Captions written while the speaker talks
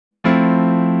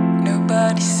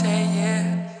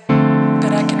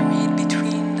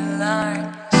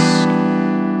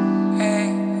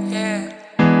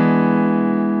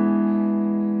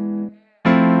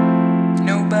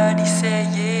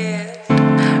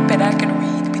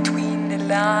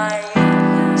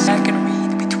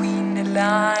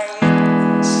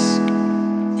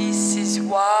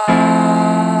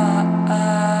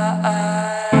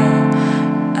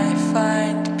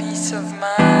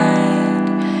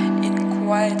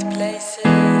right places.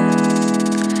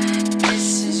 This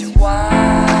is why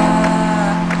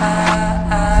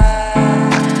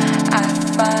I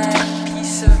find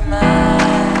peace of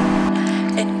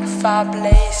mind in far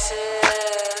places.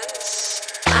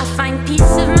 I find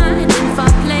peace of mind in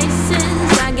far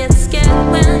places. I get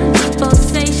scared when people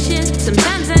say shit.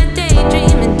 Sometimes I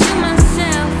daydream and to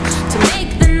myself to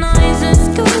make the noises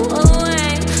go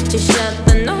away, to shut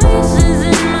the noises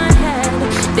in my head.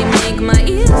 They make my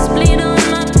ears bleed on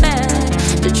my bed.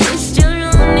 The train's still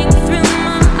running through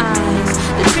my eyes.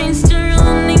 The train's still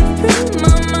running through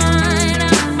my mind.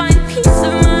 I find peace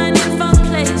of mind in far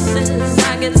places.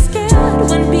 I get scared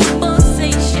when people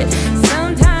say shit.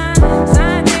 Sometimes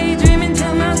I daydream into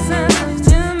myself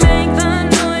to make the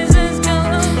noises go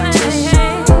away.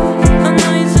 The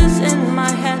noises in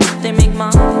my head, they make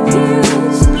my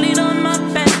ears bleed on my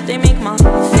bed. They make my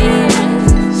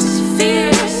fears,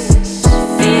 fears,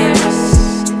 fears.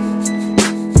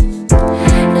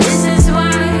 This is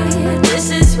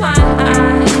why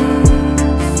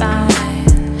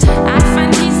I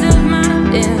find peace of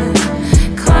mind in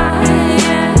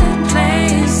quiet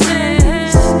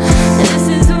places. This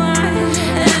is why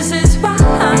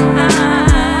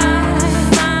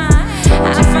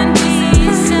I find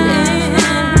peace in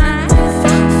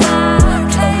far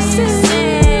places.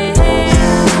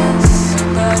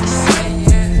 Somebody say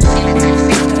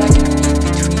yes,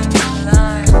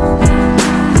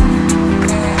 that I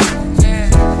can read between the lines. Yeah,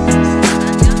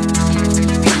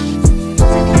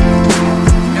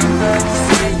 nobody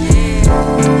say yeah,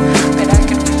 but I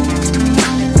can read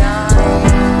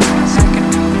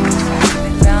between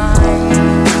the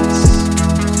lines. I can read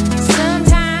between the lines.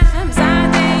 Sometimes I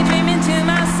daydream into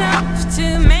myself to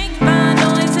make the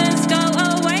noises go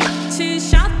away, to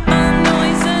shut the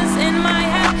noises in my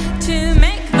head, to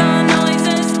make the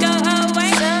noises go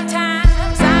away.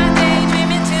 Sometimes I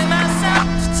daydream into myself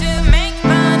to make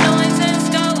the noises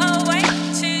go away,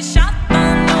 to shut the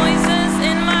noises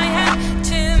in my head,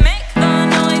 to make the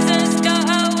noises go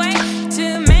away, to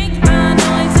make the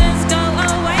noises go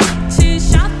away, to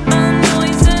shut the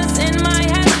noises in my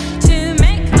head, to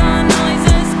make the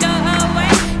noises go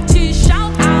away, to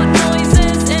shout out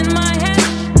noises in my head.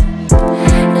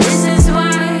 This is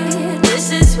why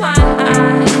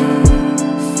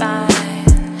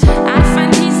I find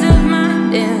peace of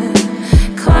mind in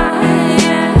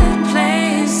quiet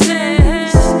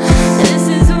places. This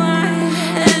is why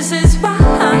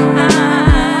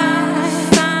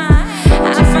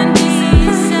I find peace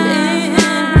in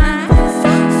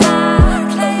far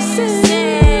places.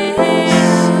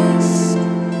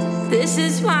 This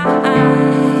is why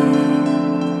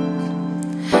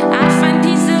I find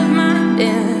peace of mind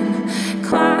in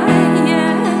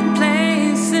quiet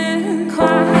places.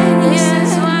 Quiet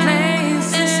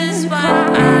places. This is why.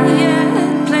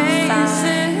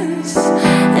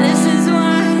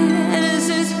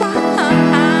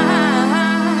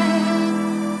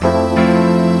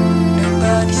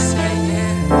 Nobody say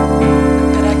yeah,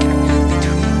 but I can read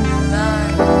between the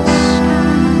lines.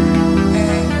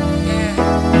 Yeah.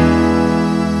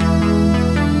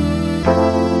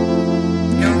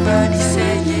 Nobody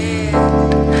say yeah,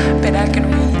 but I can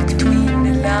read between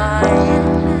the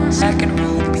lines. I can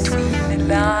read between the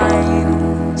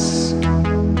lines.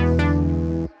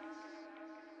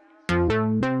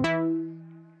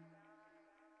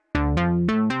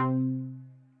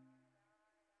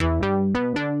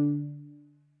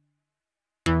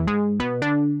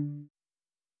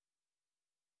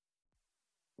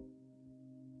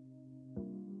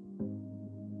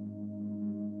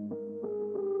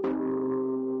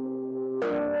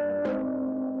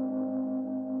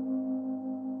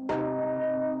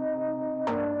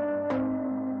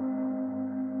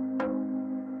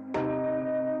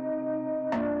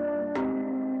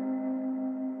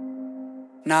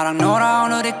 나랑 놀아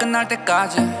오늘이 끝날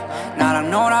때까지. 나랑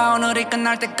놀아 오늘이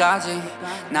끝날 때까지.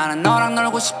 나는 너랑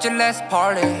놀고 싶지 let's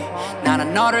party.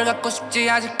 나는 너를 갖고 싶지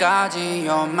아직까지.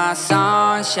 You're my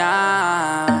sunshine.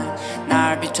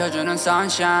 날 비춰주는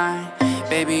sunshine.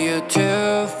 Baby you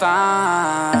too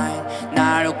fine.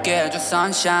 날 웃게 해줘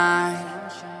sunshine.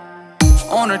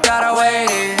 오늘따라 왜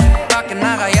이리 밖에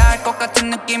나가야 할 것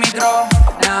같은 느낌이 들어.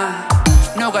 나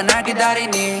누가 날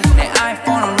기다리니. 내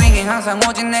아이폰은 ringing 항상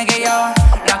오직 내게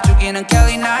연락 주기는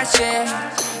켈리 날씨.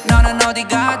 너는 어디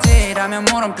가지? 라면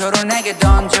물음표를 내게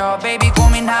던져. Baby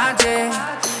고민하지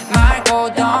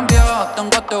말고 덤벼. 어떤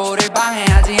것도 우릴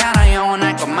방해하지 않아.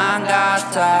 영원할 것만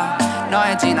같아.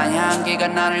 너의 진한 향기가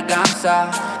나를 감싸.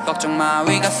 걱정 마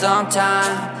we got some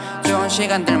time. 좋은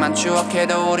시간들만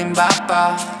추억해도 우린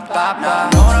바빠. 나랑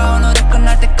놀아 오늘이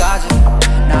끝날 때까지.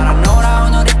 나랑 놀아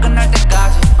오늘이 끝날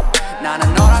때까지.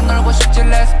 나는 너랑 놀고 싶지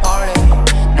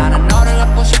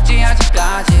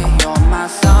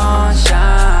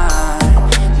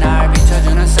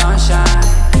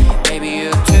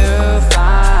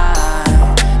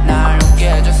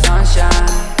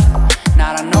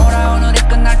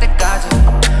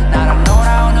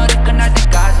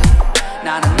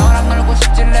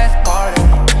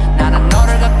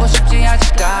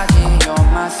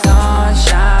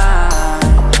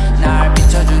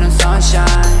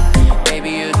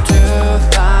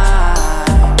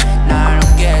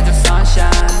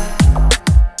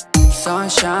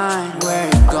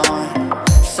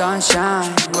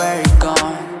Sunshine, where you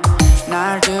gone?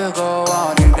 날 두고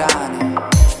어딜 가니?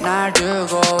 날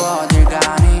두고 어딜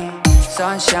가니?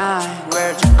 Sunshine,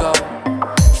 where'd you go?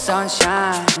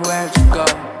 Sunshine, where'd you go?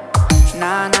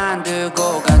 난 안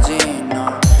두고 가지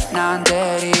널, 난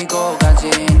데리고 가지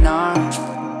널.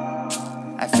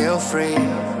 I feel free,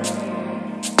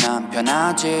 난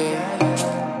편하지.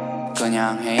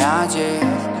 그냥 해야지,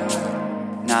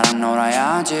 나랑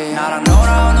놀아야지. 나랑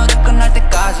놀아 오늘이 끝날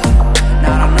때까지.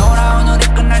 나랑 놀아 오늘이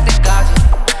끝날 때까지.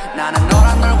 나는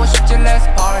너랑 놀고 싶지 let's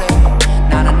party.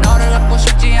 나는 너를 갖고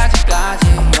싶지 아직까지.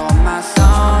 You're my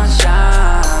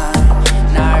sunshine,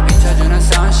 날 비춰주는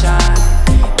sunshine.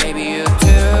 Baby you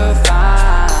too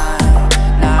fine,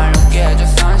 날 웃게 해줘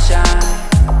sunshine.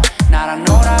 나랑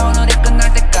놀아 오늘이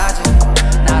끝날 때까지.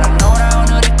 나랑 놀아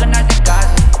오늘이 끝날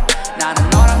때까지. 나는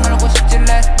너랑 놀고 싶지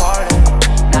let's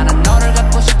party. 나는 너를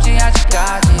갖고 싶지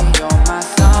아직까지. You're my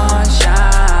sunshine,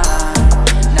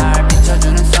 날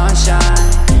비춰주는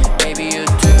sunshine. Baby you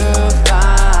too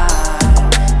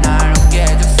fine, 날 웃게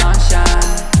해줘 sunshine.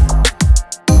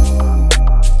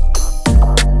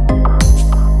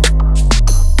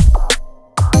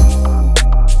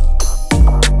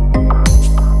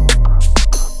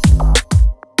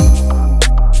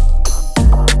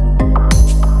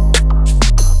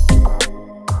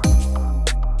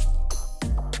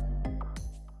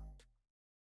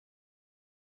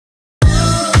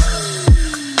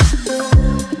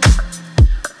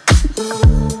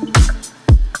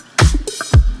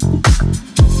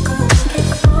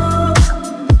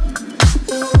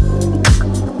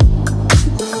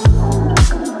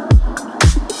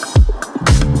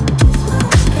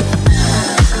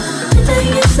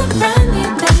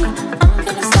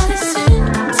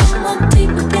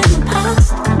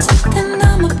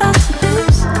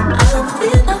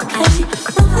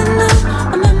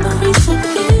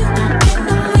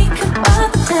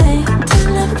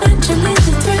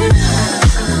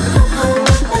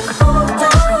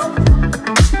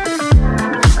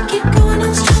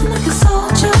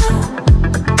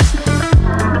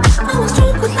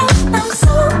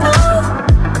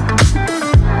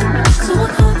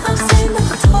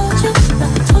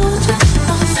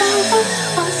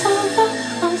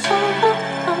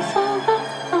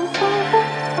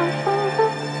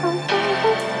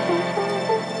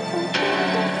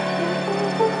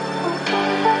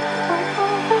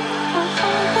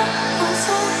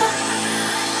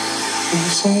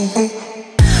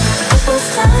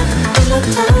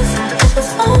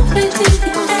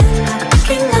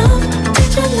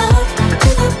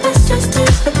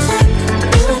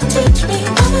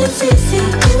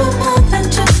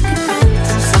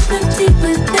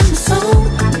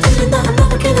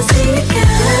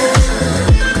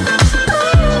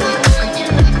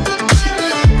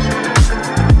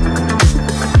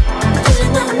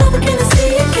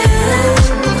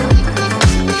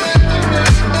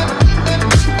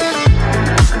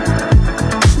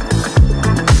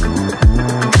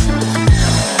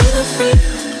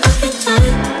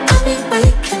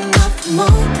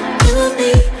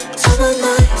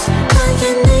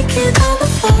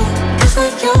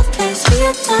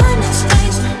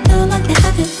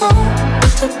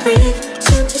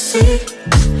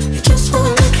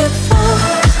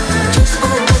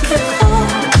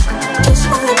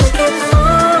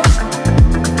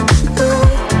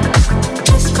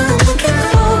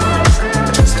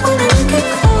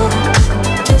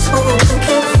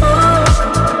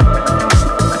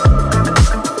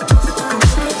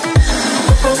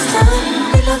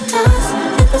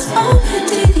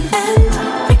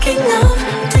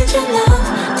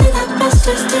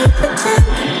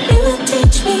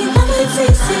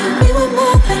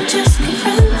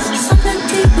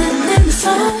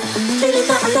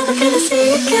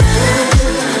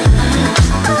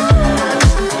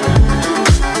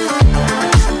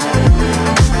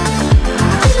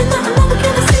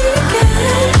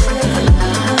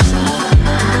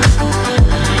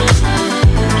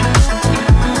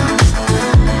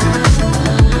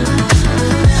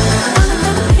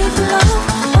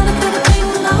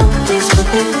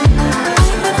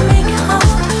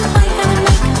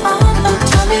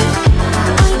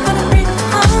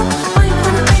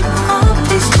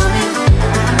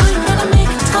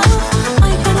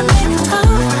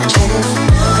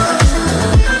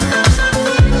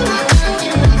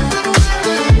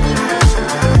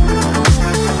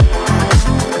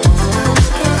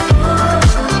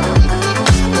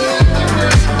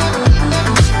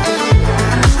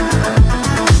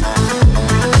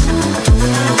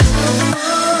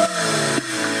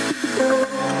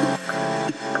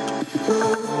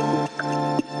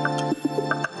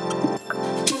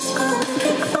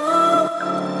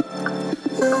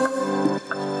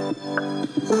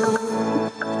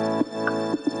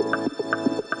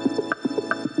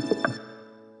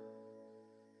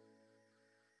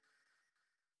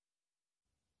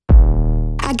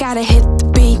 I gotta hit the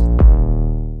beat.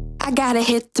 I gotta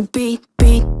hit the beat,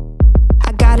 beat.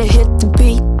 I gotta hit the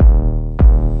beat.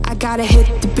 I gotta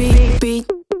hit the beat,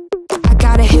 beat. I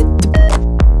gotta hit the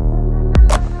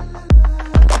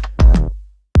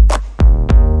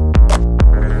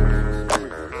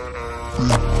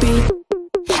beat.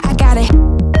 I gotta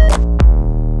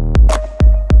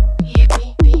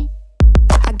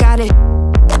I got it.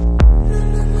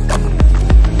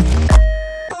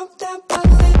 Pop that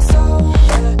bottle, it's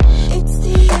over. It's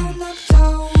the end of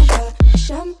October.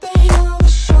 Champagne on my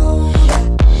shoulder.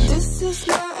 This is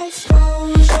my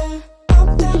exposure. Pop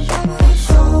that bottle,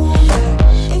 it's over.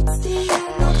 It's the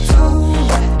end of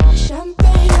October.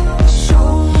 Champagne on my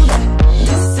shoulder.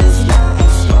 This is my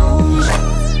exposure.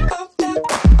 Pop that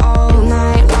All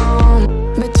night long,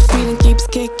 but the feeling keeps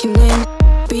kicking in.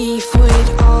 Beef with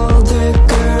all the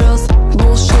girls,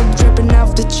 bullshit dripping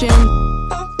off the chin.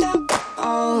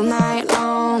 All night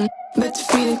long, but the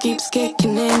feeling keeps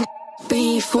kicking in.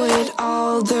 Beef with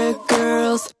all the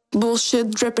girls,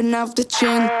 bullshit dripping off the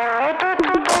chin.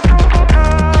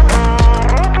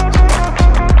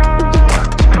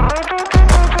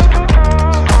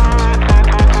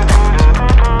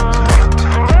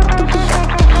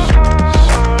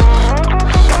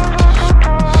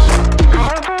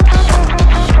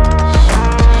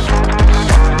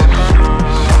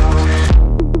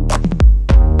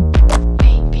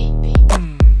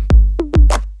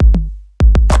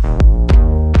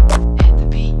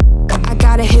 I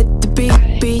gotta hit the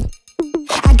beat, beat.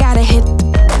 I gotta hit the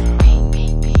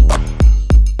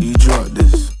You drop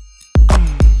this.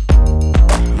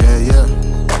 Yeah, yeah.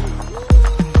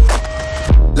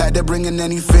 Like they're bringing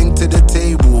anything to the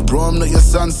table. Bro, I'm not your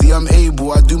son, see I'm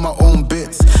able. I do my own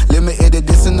bits. Limited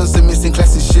edition on some missing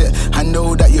classic shit. I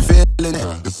know that you're feeling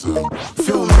it.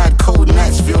 Feel mad, cold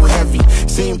nights feel heavy.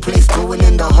 Same place, going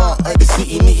in the heart of the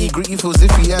city. Nitty gritty feels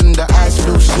iffy and the eyes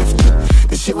feel shifty.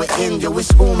 The shit we're in, yo,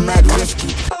 it's all mad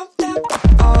risky.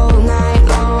 all night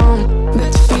long,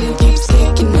 but the feeling keeps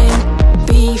kicking in.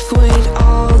 Beef with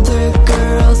all the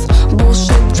girls,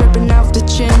 bullshit dripping off the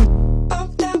chin.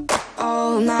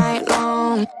 All night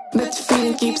long, but the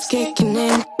feeling keeps kicking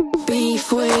in.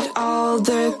 Beef with all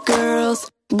the girls,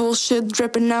 bullshit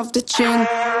dripping off the chin.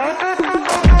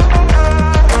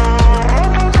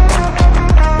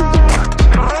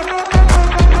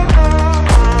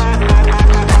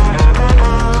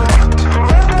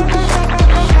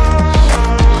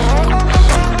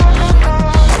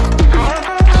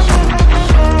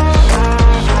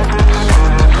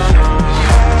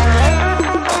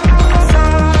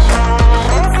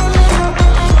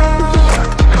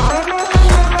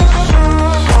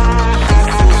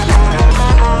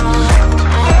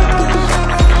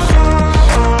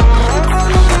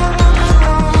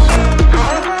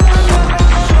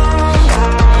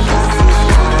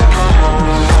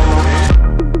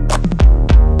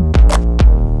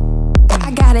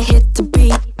 I gotta hit the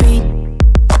beat, beat.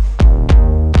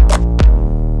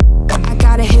 I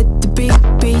gotta hit the beat,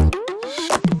 beat.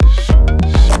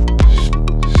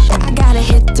 I gotta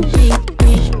hit the beat,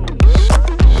 beat.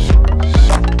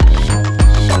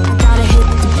 I gotta hit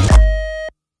the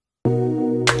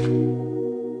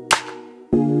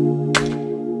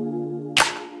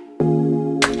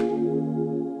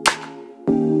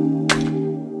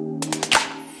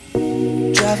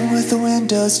Driving with the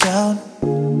windows down,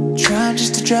 trying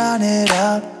just to drown it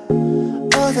out.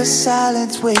 Oh, the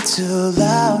silence way too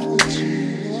loud,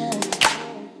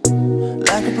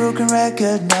 like a broken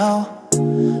record now.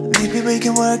 Maybe we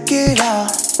can work it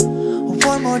out.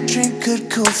 One more drink could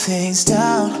cool things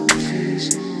down.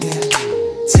 Yeah.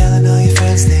 Telling all your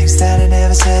friends things that I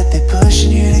never said. They're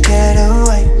pushing you to get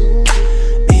away.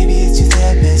 Maybe it's your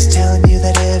therapist telling you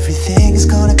that everything is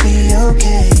gonna be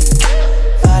okay.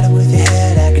 Fighting with your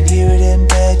head, I can hear it in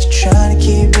bed. You're trying to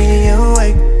keep me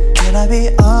awake. Can I be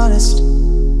honest?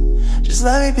 Just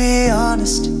let me be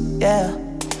honest, yeah.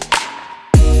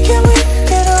 Can we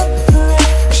get over it?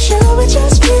 Or should we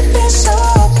just keep this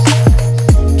up?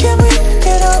 Can we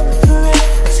get over it?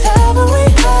 'Cause haven't we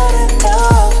had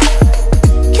enough?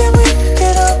 Can we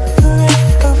get over it?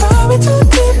 Or are we too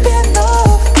deep in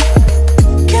love?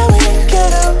 Can we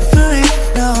get over it?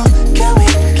 No. Can we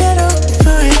get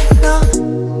over it? No.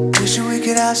 Wishing we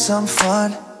could have some fun,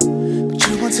 but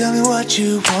you won't tell me what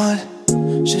you want.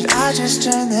 Should I just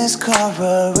turn this car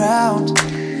around?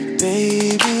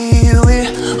 Baby,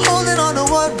 we're holding on to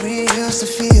what we used to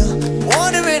feel,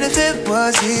 wondering if it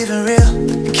was even real.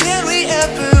 Can we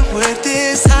ever work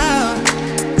this out?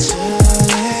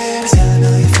 Telling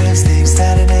all your friends things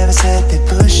that I never said. They're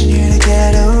pushing you to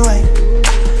get away.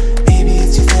 Maybe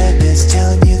it's your therapist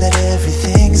telling you that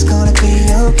everything's gonna be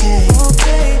okay.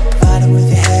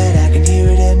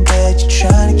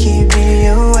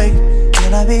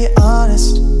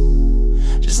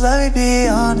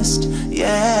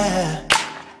 yeah.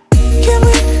 Can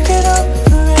we get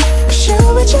over it? Or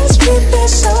should we just keep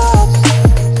this up?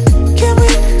 Can we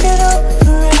get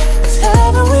over it? 'Cause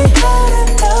haven't we had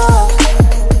enough?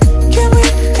 Can we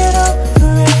get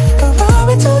over it? Or are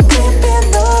we too deep in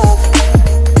love?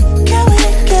 Can we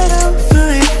get over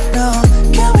it? No.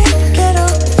 Can we get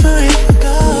over it?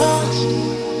 No.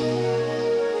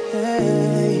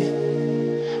 Hey.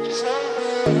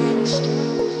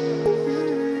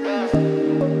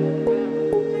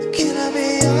 Can I be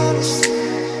honest?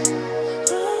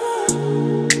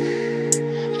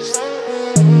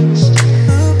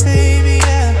 Oh, baby,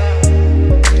 yeah.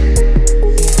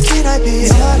 Can I be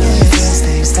honest? There's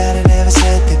things that I never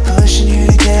said, they're pushing you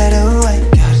to get away.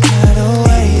 Gotta get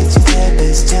away. It's your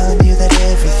therapist telling you that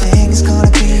everything's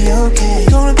gonna be okay.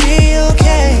 Gonna be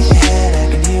okay. In your head, I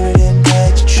can hear it in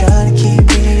bed. You're trying to keep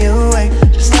me awake.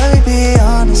 Just let me be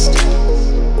honest.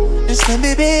 Just let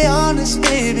me be honest,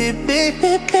 baby,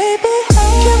 baby, baby.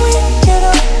 Can we get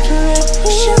over it?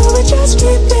 Or should we just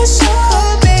keep this up?